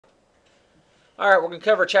All right, we're going to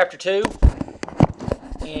cover Chapter 2,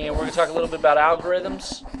 and we're going to talk a little bit about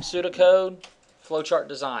algorithms, pseudocode, flowchart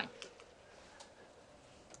design.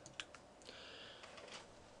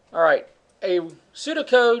 All right, a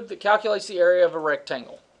pseudocode that calculates the area of a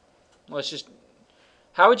rectangle.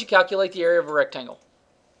 How would you calculate the area of a rectangle?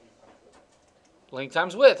 Length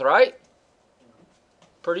times width, right?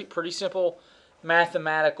 Pretty simple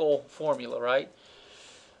mathematical formula, right?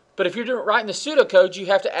 But if you're writing the pseudocode, you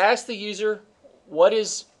have to ask the user, what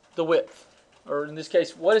is the width? Or in this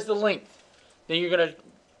case, what is the length? Then you're going to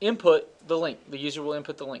input the length. The user will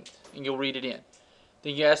input the length, and you'll read it in.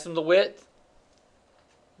 Then you ask them the width.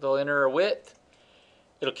 They'll enter a width.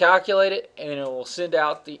 It'll calculate it, and it will send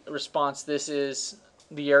out the response. This is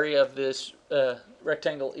the area of this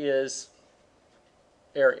rectangle is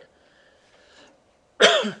area.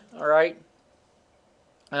 All right.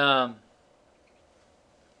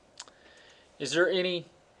 Is there any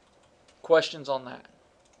questions on that?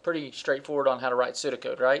 Pretty straightforward on how to write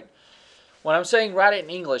pseudocode, right? When I'm saying write it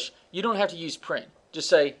in English, you don't have to use print. Just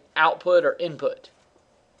say output or input.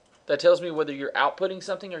 That tells me whether you're outputting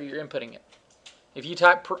something or you're inputting it. If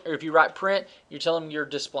you write print, you're telling me you're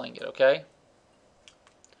displaying it, okay?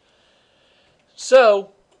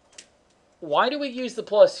 So, why do we use the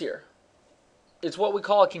plus here? It's what we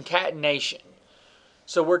call a concatenation.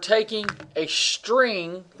 So we're taking a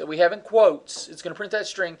string that we have in quotes. It's going to print that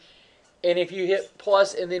string. And if you hit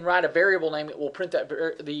plus and then write a variable name, it will print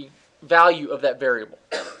the value of that variable.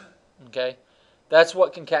 Okay? That's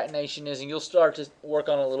what concatenation is, and you'll start to work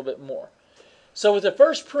on it a little bit more. So with the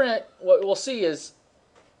first print, what we'll see is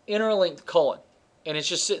enter length colon. And it's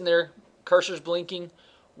just sitting there, cursor's blinking,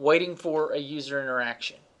 waiting for a user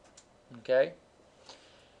interaction. Okay?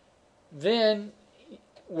 Then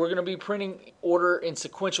we're going to be printing order in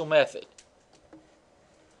sequential method.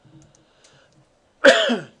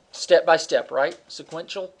 Step by step, right?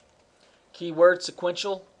 Sequential. Keyword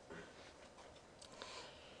sequential.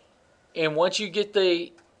 And once you get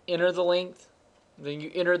the enter the length, then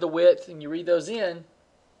you enter the width, and you read those in,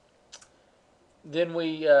 then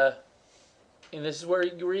we, and this is where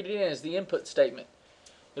you read it in, is the input statement.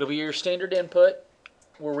 It'll be your standard input.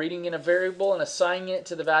 We're reading in a variable and assigning it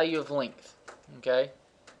to the value of length. Okay?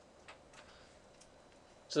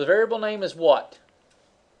 So the variable name is what?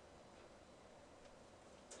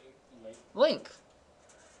 Length.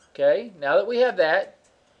 Okay, now that we have that,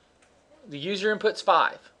 the user input's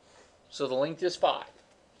 5. So the length is 5.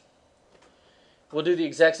 We'll do the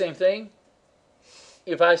exact same thing.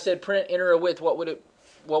 If I said print enter a width, what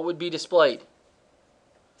would be displayed?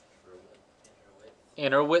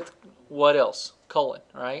 Enter width, what else? Colon,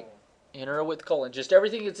 right? Enter a width colon. Just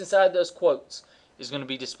everything that's inside those quotes is going to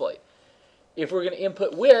be displayed. If we're going to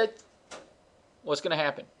input width, what's going to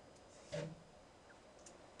happen?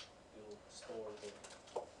 You'll store the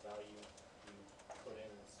value you put in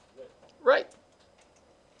as width. Right.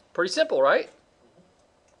 Pretty simple, right?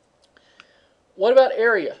 What about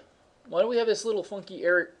area? Why do we have this little funky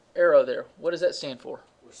arrow there? What does that stand for?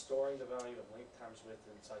 We're storing the value of length times width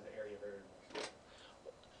inside the area variable.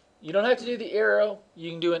 You don't have to do the arrow.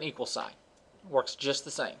 You can do an equal sign. Works just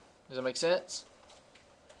the same. Does that make sense?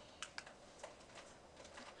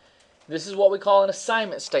 This is what we call an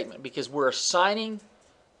assignment statement because we're assigning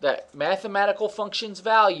that mathematical function's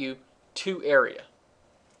value to area.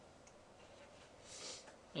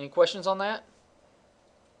 Any questions on that?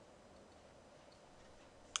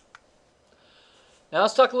 Now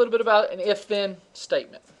let's talk a little bit about an if-then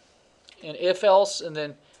statement. An if-else and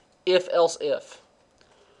then if-else-if.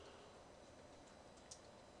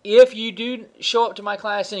 If you do show up to my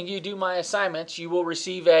class and you do my assignments, you will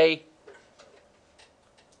receive a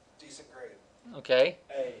Decent grade. okay.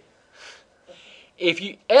 A. If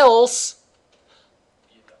you else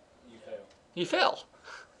You fail. you fail.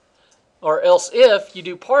 Or else if you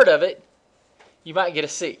do part of it, you might get a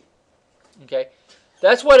C. Okay?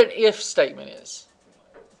 That's what an if statement is.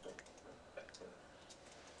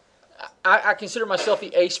 I consider myself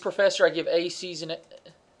the ACE professor. I give A's, C's, and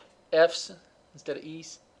F's instead of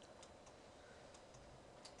E's.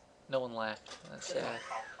 No one laughed. That's sad.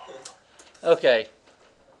 Okay.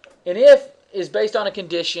 An if is based on a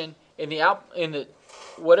condition, and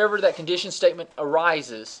whatever that condition statement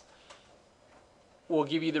arises will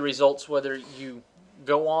give you the results whether you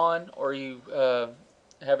go on or you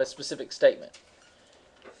have a specific statement.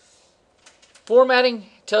 Formatting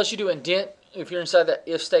tells you to indent if you're inside that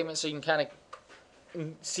if statement so you can kind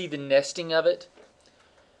of see the nesting of it.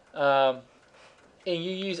 And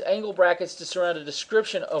you use angle brackets to surround a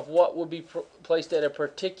description of what would be placed at a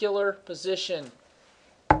particular position.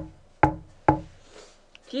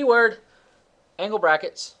 Keyword, angle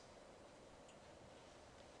brackets.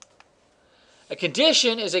 A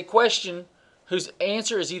condition is a question whose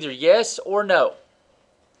answer is either yes or no.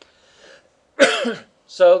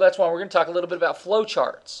 So that's why we're going to talk a little bit about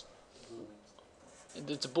flowcharts.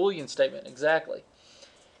 It's a Boolean statement, exactly.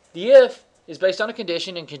 The if is based on a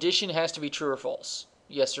condition, and condition has to be true or false.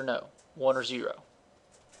 Yes or no, 1 or 0.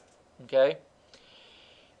 Okay?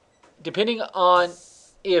 Depending on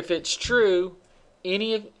if it's true,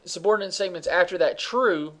 any subordinate statements after that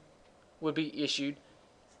true would be issued.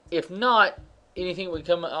 If not, anything would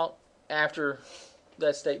come out after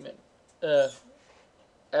that statement,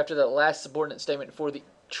 after that last subordinate statement for the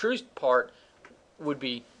true part would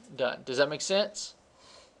be done. Does that make sense?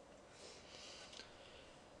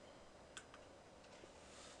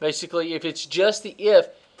 Basically, if it's just the if,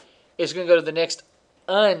 it's going to go to the next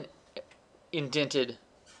unindented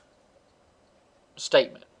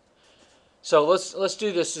statement. So let's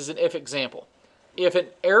do this as an if example. If an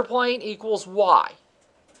airplane equals y,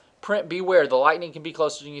 print beware, the lightning can be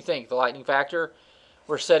closer than you think. The lightning factor,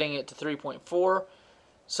 we're setting it to 3.4.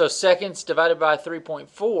 So seconds divided by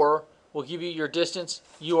 3.4 will give you your distance.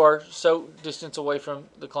 You are so distance away from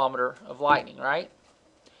the kilometer of lightning, right?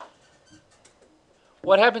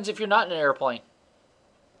 What happens if you're not in an airplane?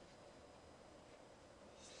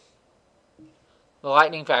 The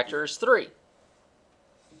lightning factor is 3.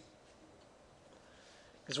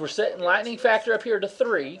 Because we're setting lightning factor up here to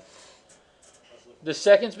 3. The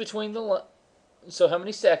seconds between the... So how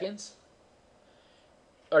many seconds?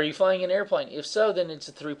 Are you flying an airplane? If so, then it's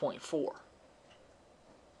a 3.4.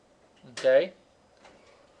 Okay?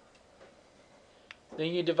 Then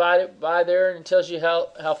you divide it by there and it tells you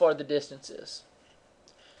how far the distance is.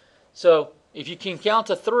 So if you can count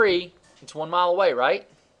to 3, it's 1 mile away, right?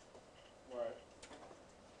 Right.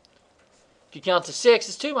 If you count to 6,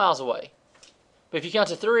 it's 2 miles away. But if you count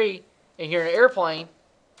to 3 and you're in an airplane,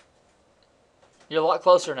 you're a lot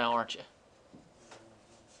closer now, aren't you?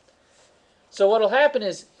 So what will happen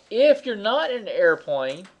is, if you're not in an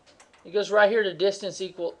airplane, it goes right here to distance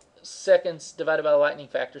equal seconds divided by the lightning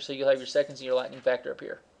factor. So you'll have your seconds and your lightning factor up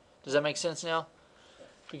here. Does that make sense now?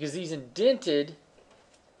 Because these indented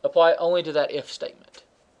apply only to that if statement.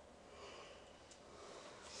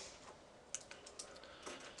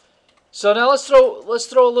 So now let's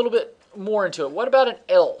throw a little bit more into it. What about an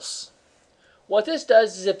else? What this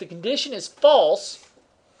does is if the condition is false,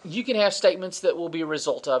 you can have statements that will be a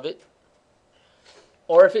result of it.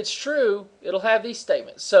 Or if it's true, it'll have these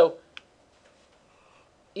statements. So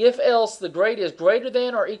if else the grade is greater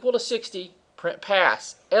than or equal to 60, print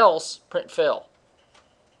pass. Else, print fail.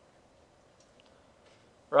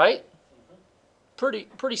 Right?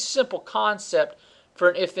 Pretty simple concept for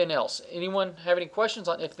an if then else. Anyone have any questions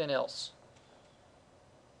on if then else?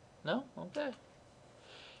 No? Okay.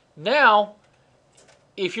 Now,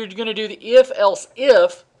 if you're going to do the if else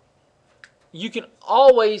if, you can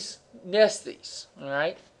always nest these. All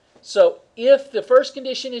right? So if the first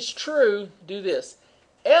condition is true, do this.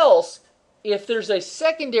 Else, if there's a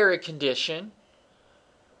secondary condition,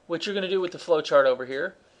 which you're going to do with the flowchart over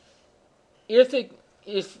here, if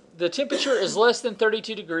the temperature is less than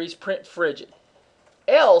 32 degrees, print frigid.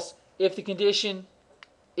 Else, if the condition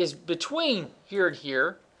is between here and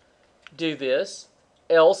here, do this.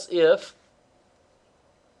 Else if,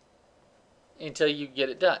 until you get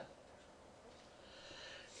it done.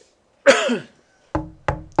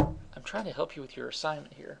 I'm trying to help you with your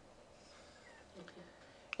assignment here.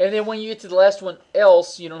 And then when you get to the last one,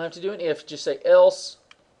 else, you don't have to do an if, just say else.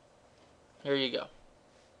 Here you go.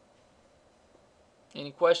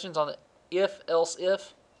 Any questions on the if, else,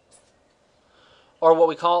 if? Or what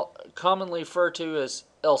we commonly refer to as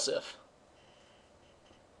else if.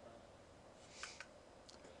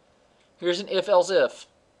 Here's an if, else, if.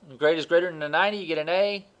 Grade is greater than 90, you get an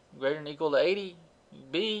A. Greater than or equal to 80,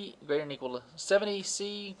 B. Greater than or equal to 70,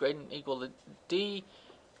 C. Greater than or equal to D,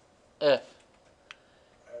 F.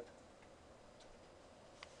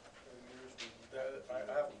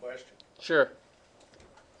 I have a question. Sure.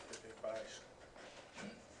 If I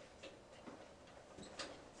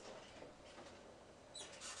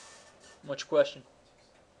What's your question?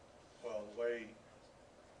 Well, the way,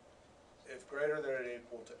 if greater than or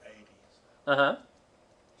equal to 80, Uh-huh.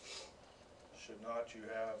 should not you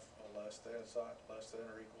have a less than sign, less than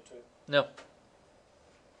or equal to? No.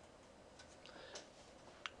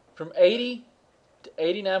 From 80 to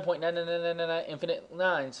 89.99999 infinite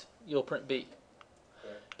nines, you'll print B.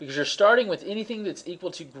 Okay. Because you're starting with anything that's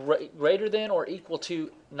equal to greater than or equal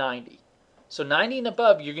to 90. So 90 and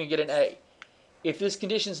above, you're going to get an A. If this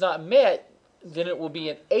condition's not met, then it will be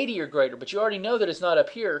an 80 or greater. But you already know that it's not up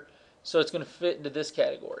here, so it's going to fit into this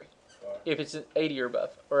category. Right. if it's an 80 or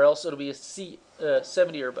above, or else it'll be a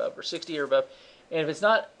 70 or above, or 60 or above. And if it's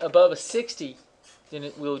not above a 60, then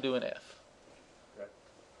it will do an if. Okay.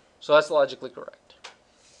 So that's logically correct.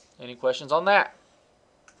 Any questions on that?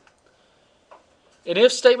 An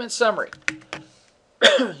if statement summary.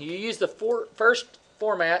 You use the first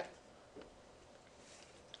format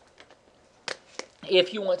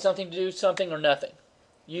if you want something to do something or nothing.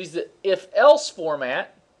 Use the if else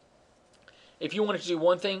format if you want it to do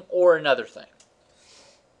one thing or another thing.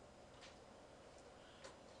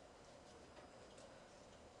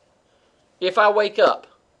 If I wake up,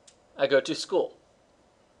 I go to school.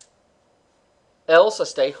 Else I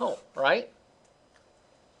stay home, right?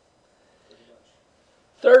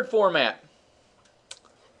 Third format.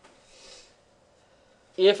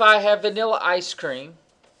 If I have vanilla ice cream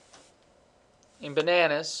and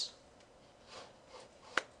bananas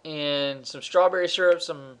and some strawberry syrup,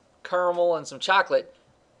 some caramel, and some chocolate,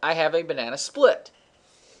 I have a banana split.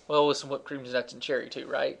 Well, with some whipped cream, nuts, and cherry too,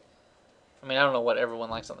 right? I mean, I don't know what everyone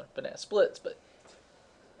likes on their banana splits, but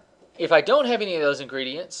if I don't have any of those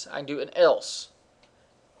ingredients, I can do an else.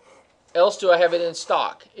 Else do I have it in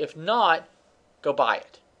stock? If not, go buy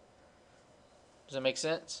it. Does that make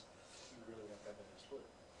sense? You really want that banana split.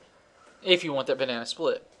 If you want that banana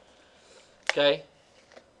split. Okay?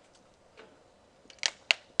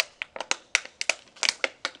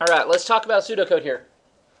 All right, let's talk about pseudocode here.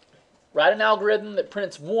 Write an algorithm that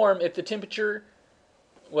prints warm if the temperature,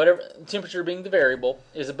 whatever temperature being the variable,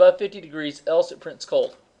 is above 50 degrees, else it prints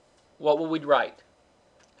cold. What would we write?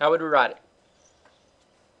 How would we write it?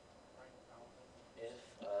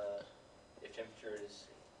 If temperature is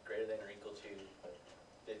greater than or equal to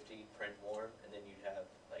 50, print warm, and then you'd have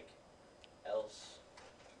like else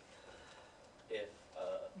if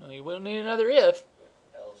Well, you wouldn't need another if.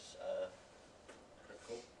 else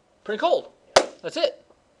Print cold. That's it.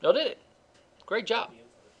 Y'all did it. Great job.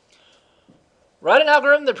 Write an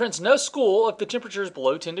algorithm that prints no school if the temperature is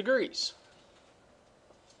below 10 degrees.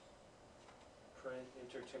 Print,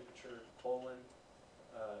 enter temperature, colon,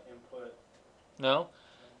 input. No.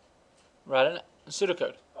 Write a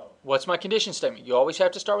pseudocode. Oh. What's my condition statement? You always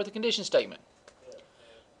have to start with a condition statement.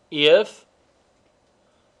 Yeah. If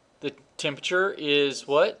the temperature is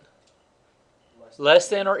what? Less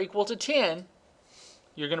than or equal to 10,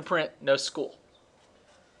 you're going to print no school.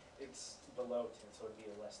 It's below 10, so it'd be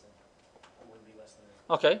a less than. It wouldn't be less than.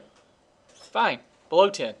 Okay. Fine. Below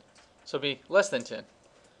 10. So it'd be less than 10.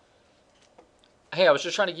 Hey, I was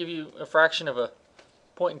just trying to give you a fraction of a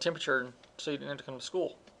point in temperature so you didn't have to come to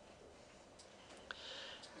school.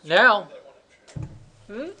 Now,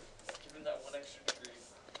 Give him that one extra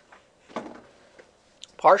degree.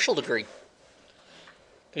 partial degree.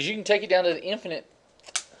 Because you can take it down to the infinite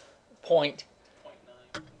point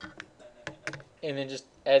 0.9. and then just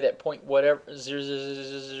add that point whatever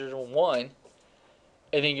 0.00001,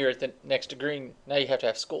 and then you're at the next degree. Now you have to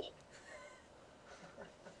have school.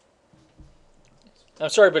 I'm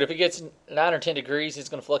sorry, but if it gets 9 or 10 degrees, it's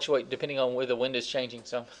going to fluctuate depending on where the wind is changing.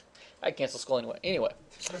 So I cancel school anyway. Anyway,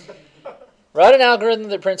 write an algorithm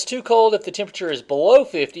that prints too cold if the temperature is below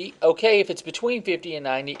 50, okay if it's between 50 and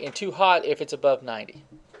 90, and too hot if it's above 90.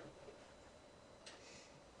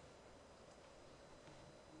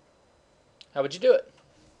 How would you do it?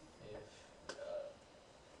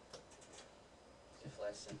 If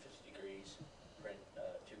less than 50 degrees, print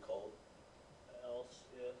too cold. Else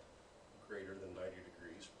if Greater than 90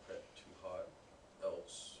 degrees, print too hot,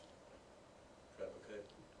 else print okay.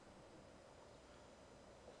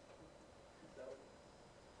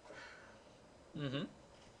 Mm-hmm.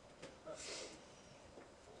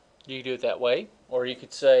 You could do it that way, or you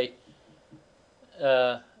could say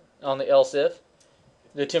on the else if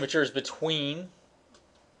the temperature is between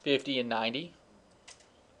 50 and 90.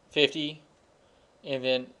 50, and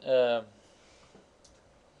then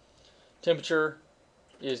temperature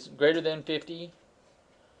is greater than 50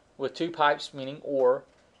 with two pipes, meaning or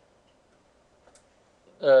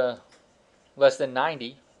less than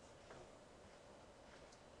 90.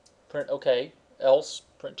 Print okay, else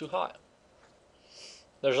print too hot.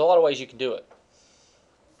 There's a lot of ways you can do it.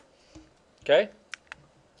 Okay?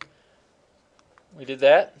 We did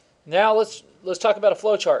that. Now let's talk about a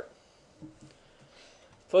flowchart.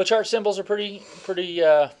 Flowchart symbols are pretty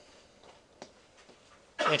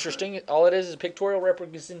interesting. All it is a pictorial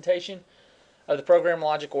representation of the program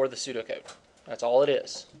logic or the pseudocode. That's all it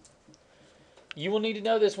is. You will need to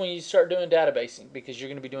know this when you start doing databasing because you're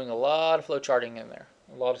going to be doing a lot of flowcharting in there,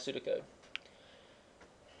 a lot of pseudocode.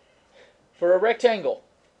 For a rectangle,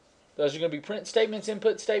 those are going to be print statements,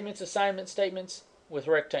 input statements, assignment statements with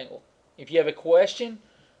rectangle. If you have a question,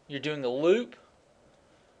 you're doing a loop,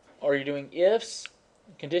 or you're doing ifs,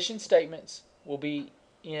 condition statements will be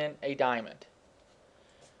in a diamond.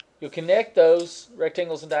 You'll connect those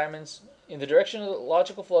rectangles and diamonds in the direction of the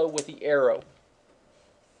logical flow with the arrow.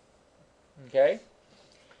 Okay?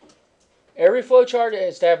 Every flowchart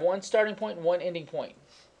has to have one starting point and one ending point.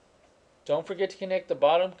 Don't forget to connect the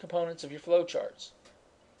bottom components of your flowcharts.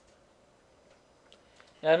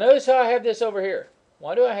 Now notice how I have this over here.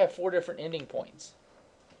 Why do I have 4 different ending points?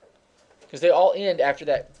 Because they all end after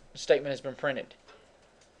that statement has been printed.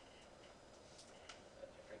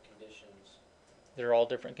 Different conditions. They're all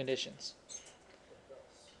different conditions.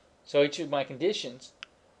 So each of my conditions,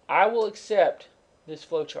 I will accept this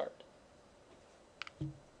flowchart.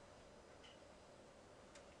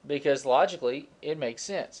 Because logically, it makes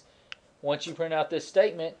sense. Once you print out this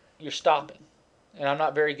statement, you're stopping. And I'm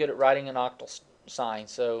not very good at writing an octal sign,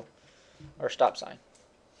 or stop sign.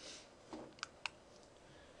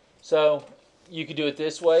 So you could do it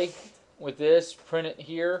this way. With this, print it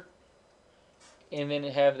here, and then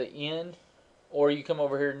have the end. Or you come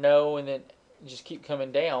over here, no, and then just keep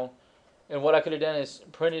coming down. And what I could have done is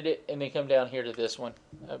printed it and then come down here to this one.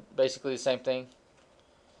 Basically the same thing.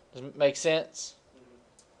 Does it make sense?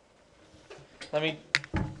 Let me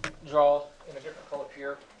draw in a different color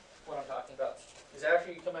here what I'm talking about. Is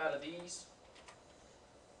after you come out of these,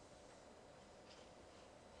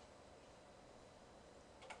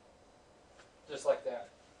 just like that.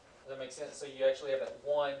 Does that make sense? So you actually have that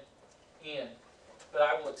one end, but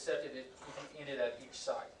I will accept it if you end it at each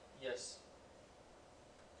side. Yes.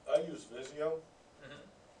 I use Visio.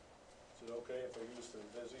 Mm-hmm. Is it okay if I use the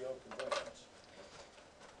Visio conventions?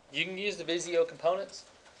 You can use the Visio components.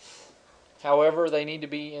 However, they need to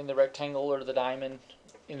be in the rectangle or the diamond.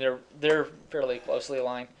 They're fairly closely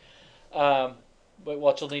aligned. But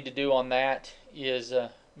what you'll need to do on that is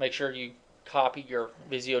make sure you copy your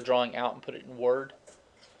Visio drawing out and put it in Word.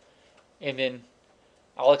 And then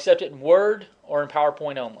I'll accept it in Word or in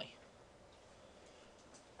PowerPoint only.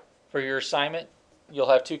 For your assignment, you'll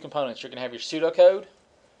have 2 components. You're going to have your pseudocode,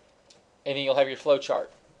 and then you'll have your flowchart.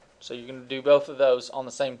 So you're going to do both of those on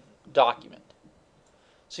the same document.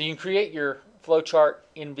 So you can create your flowchart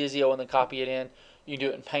in Visio and then copy it in. You can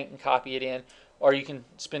do it in Paint and copy it in, or you can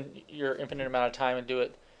spend your infinite amount of time and do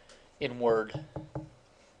it in Word.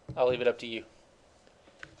 I'll leave it up to you.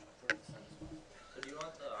 So do you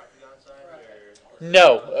want the octagon sign or?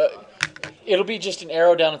 No, it'll be just an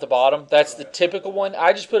arrow down at the bottom. That's the typical one.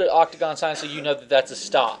 I just put an octagon sign so you know that that's a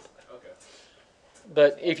stop. Okay.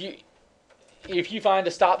 But if you find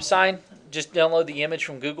a stop sign, just download the image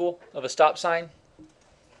from Google of a stop sign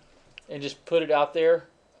and just put it out there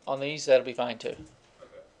on these. That'll be fine too.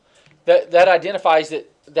 Okay. That identifies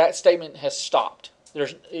that statement has stopped.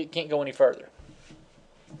 It can't go any further.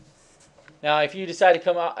 Now, if you decide to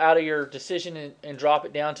come out of your decision and drop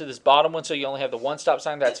it down to this bottom one so you only have the one stop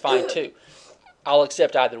sign, that's fine too. I'll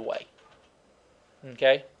accept either way.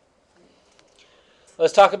 Okay?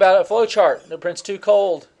 Let's talk about a flow chart that prints too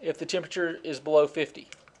cold if the temperature is below 50.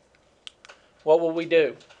 What will we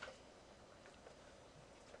do?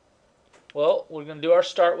 Well, we're going to do our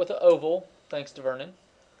start with an oval, thanks to Vernon.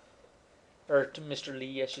 Or to Mr.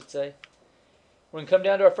 Lee, I should say. We're going to come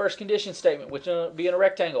down to our first condition statement, which will be in a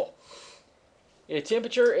rectangle. If the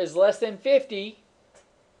temperature is less than 50,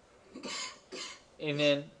 and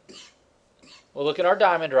then we'll look at our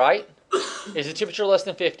diamond, right? Is the temperature less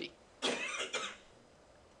than 50?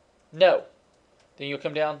 No. Then you'll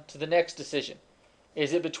come down to the next decision.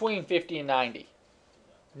 Is it between 50 and 90?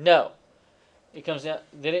 No. It comes down,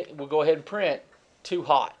 then it will go ahead and print too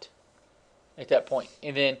hot at that point.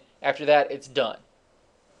 And then after that, it's done.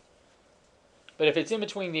 But if it's in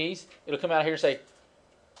between these, it'll come out here and say,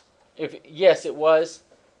 if yes, it was,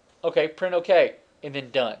 okay, print okay, and then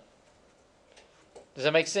done. Does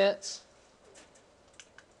that make sense?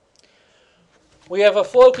 We have a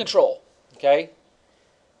flow control, okay?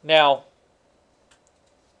 Now,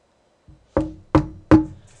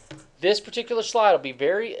 this particular slide will be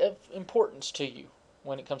very of importance to you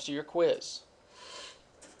when it comes to your quiz.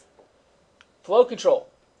 Flow control.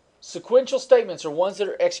 Sequential statements are ones that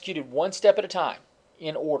are executed one step at a time,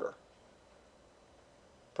 in order.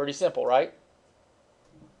 Pretty simple, right?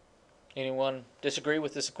 Anyone disagree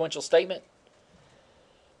with the sequential statement?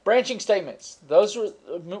 Branching statements. Those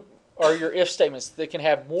are your if statements that can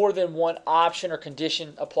have more than one option or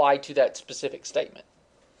condition applied to that specific statement.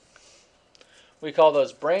 We call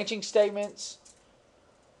those branching statements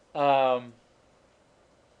or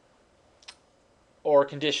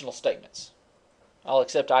conditional statements. I'll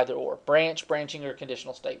accept either or. Branching, or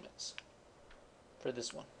conditional statements for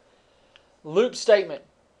this one. Loop statement.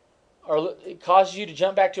 It causes you to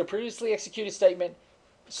jump back to a previously executed statement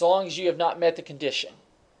so long as you have not met the condition.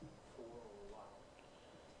 For a while.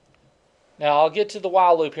 Now, I'll get to the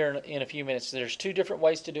while loop here in a few minutes. There's two different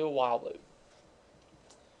ways to do a while loop.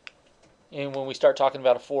 And when we start talking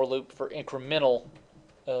about a for loop for incremental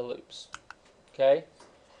loops. Okay?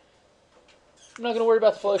 I'm not going to worry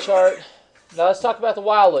about the flow chart. Now let's talk about the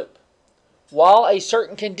while loop. While a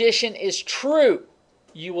certain condition is true,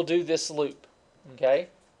 you will do this loop. Okay?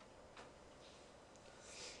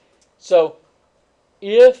 So,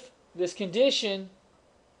 if this condition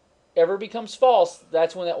ever becomes false,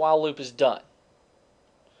 that's when that while loop is done.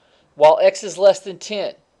 While x is less than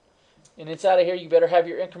 10, and inside of here you better have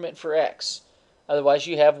your increment for x. Otherwise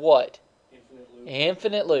you have what? Infinite loop.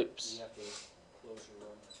 Infinite loops. You have to close your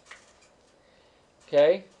run.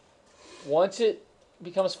 Okay? Once it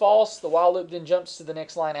becomes false, the while loop then jumps to the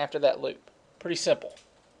next line after that loop. Pretty simple.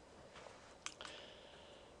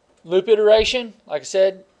 Loop iteration, like I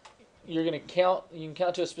said, you're going to count. You can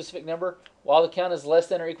count to a specific number. While the count is less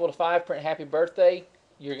than or equal to 5, print happy birthday.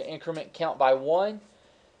 You're going to increment count by 1.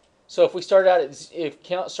 So if we start out if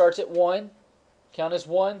count starts at 1, count is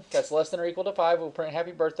 1, that's less than or equal to 5, we'll print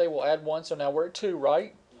happy birthday, we'll add 1, so now we're at 2,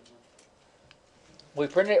 right? We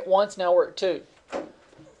printed it once, now we're at 2.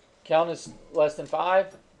 Count is less than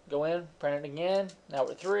 5, go in, print it again, now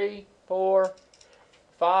we're at 3, 4,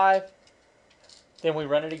 5. Then we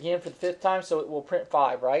run it again for the 5th time, so it will print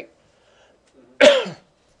 5, right?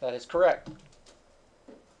 That is correct.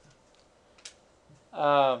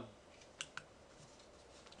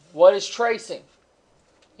 What is tracing?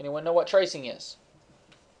 Anyone know what tracing is?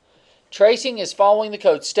 Tracing is following the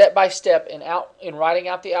code step by step and writing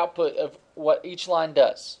out the output of what each line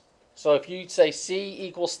does. So if you say C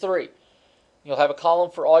equals 3, you'll have a column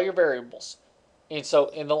for all your variables. And so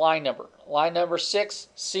in the line number 6,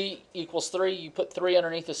 C equals 3, you put 3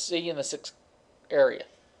 underneath the C in the 6th area.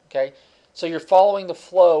 Okay? So you're following the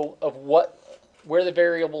flow of where the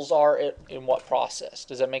variables are in what process.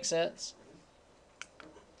 Does that make sense?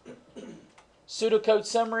 Pseudocode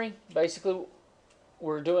summary. Basically,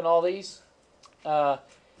 we're doing all these.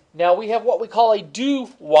 Now we have what we call a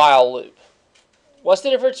do-while loop. What's the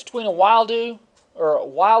difference between a while do or a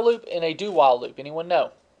while loop and a do-while loop? Anyone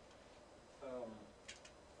know?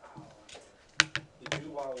 The do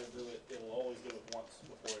while will do it. It will always do it once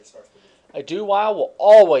before it starts to loop. A do-while will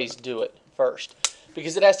always do it first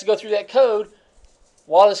because it has to go through that code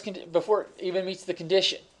before it even meets the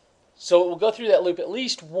condition. So it will go through that loop at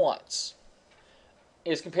least once.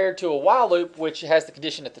 As compared to a while loop, which has the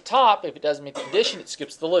condition at the top. If it doesn't meet the condition, it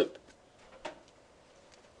skips the loop.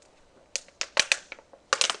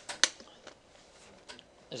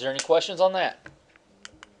 Is there any questions on that?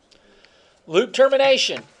 Loop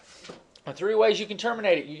termination. There are 3 ways you can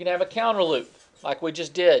terminate it. You can have a counter loop, like we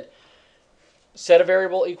just did. Set a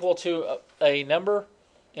variable equal to a number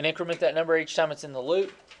and increment that number each time it's in the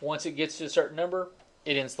loop. Once it gets to a certain number,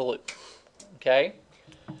 it ends the loop. Okay?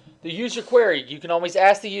 The user query, you can always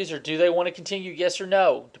ask the user, do they want to continue, yes or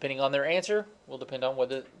no? Depending on their answer, will depend on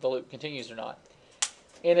whether the loop continues or not.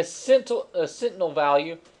 And a sentinel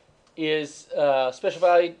value is a special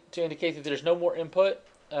value to indicate that there's no more input.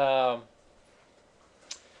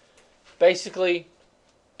 Basically,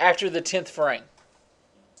 after the 10th frame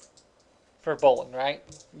for bowling, right?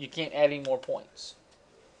 You can't add any more points.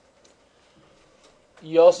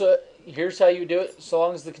 You also, here's how you do it. So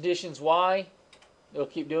long as the condition's Y, it'll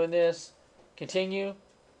keep doing this. Continue.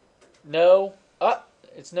 No.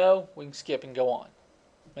 It's no. We can skip and go on.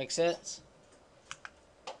 Make sense?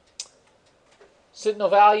 Sentinel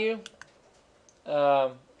value.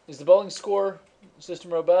 Is the bowling score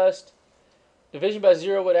system robust? Division by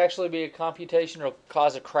 0 would actually be a computation or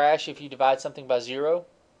cause a crash if you divide something by 0.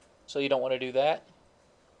 So you don't want to do that.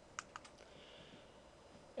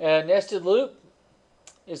 And nested loop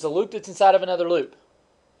is a loop that's inside of another loop.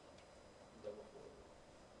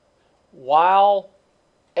 While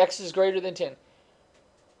x is greater than 10.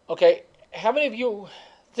 Okay, how many of you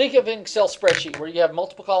think of an Excel spreadsheet where you have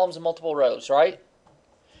multiple columns and multiple rows, right?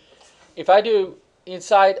 If I do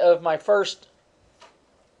inside of my first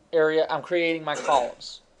area, I'm creating my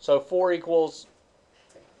columns. So 4 equals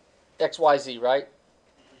XYZ, right?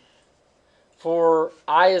 For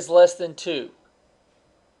I is less than 2,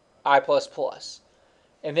 I plus plus.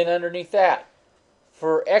 And then underneath that,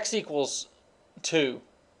 for x equals 2,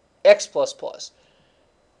 x plus plus.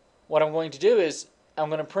 What I'm going to do is I'm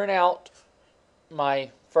going to print out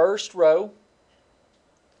my first row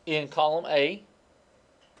in column A.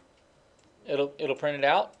 It'll print it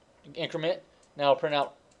out, increment. Now I'll print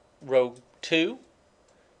out row 2.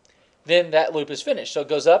 Then that loop is finished. So it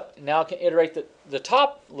goes up. Now I can iterate the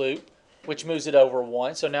top loop, which moves it over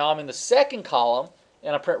 1. So now I'm in the second column,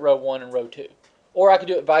 and I print row 1 and row 2. Or I could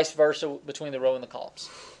do it vice versa between the row and the columns.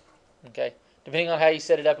 Okay, depending on how you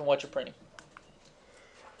set it up and what you're printing.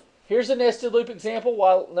 Here's a nested loop example.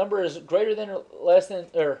 While number is greater than or less than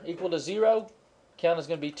or equal to 0, count is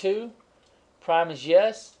going to be 2. Prime is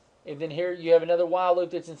yes. And then here you have another while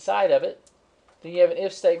loop that's inside of it. Then you have an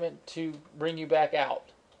if statement to bring you back out.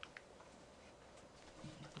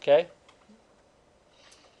 Okay?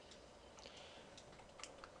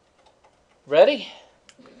 Ready?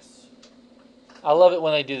 I love it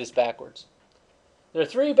when they do this backwards. There are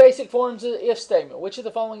 3 basic forms of the if statement. Which of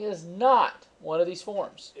the following is not one of these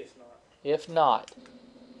forms? If not. If not.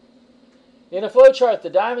 In a flowchart, the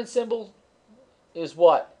diamond symbol is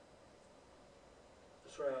what?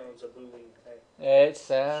 Sounds a Boolean thing. It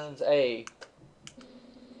sounds A.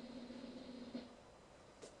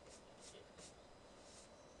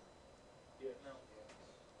 Yeah, no.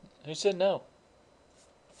 Who said no?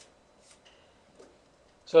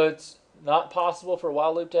 So it's not possible for a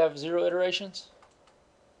while loop to have 0 iterations?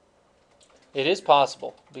 It is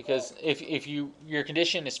possible, because if your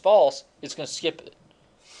condition is false, it's going to skip it.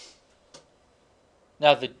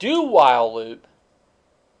 Now the do while loop,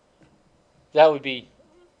 that would be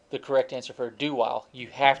the correct answer for a do while. You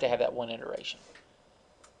have to have that 1 iteration.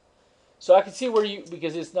 So I can see where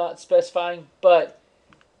because it's not specifying, but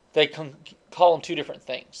they call them 2 different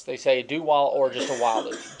things. They say a do while or just a while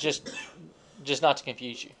loop, just not to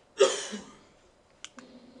confuse you.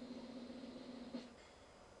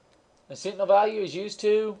 The sentinel value is used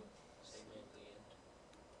to. Segment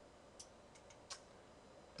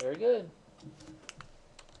the end. Very good.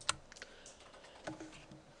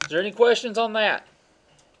 Is there any questions on that?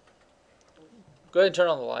 Go ahead and turn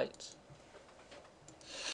on the lights.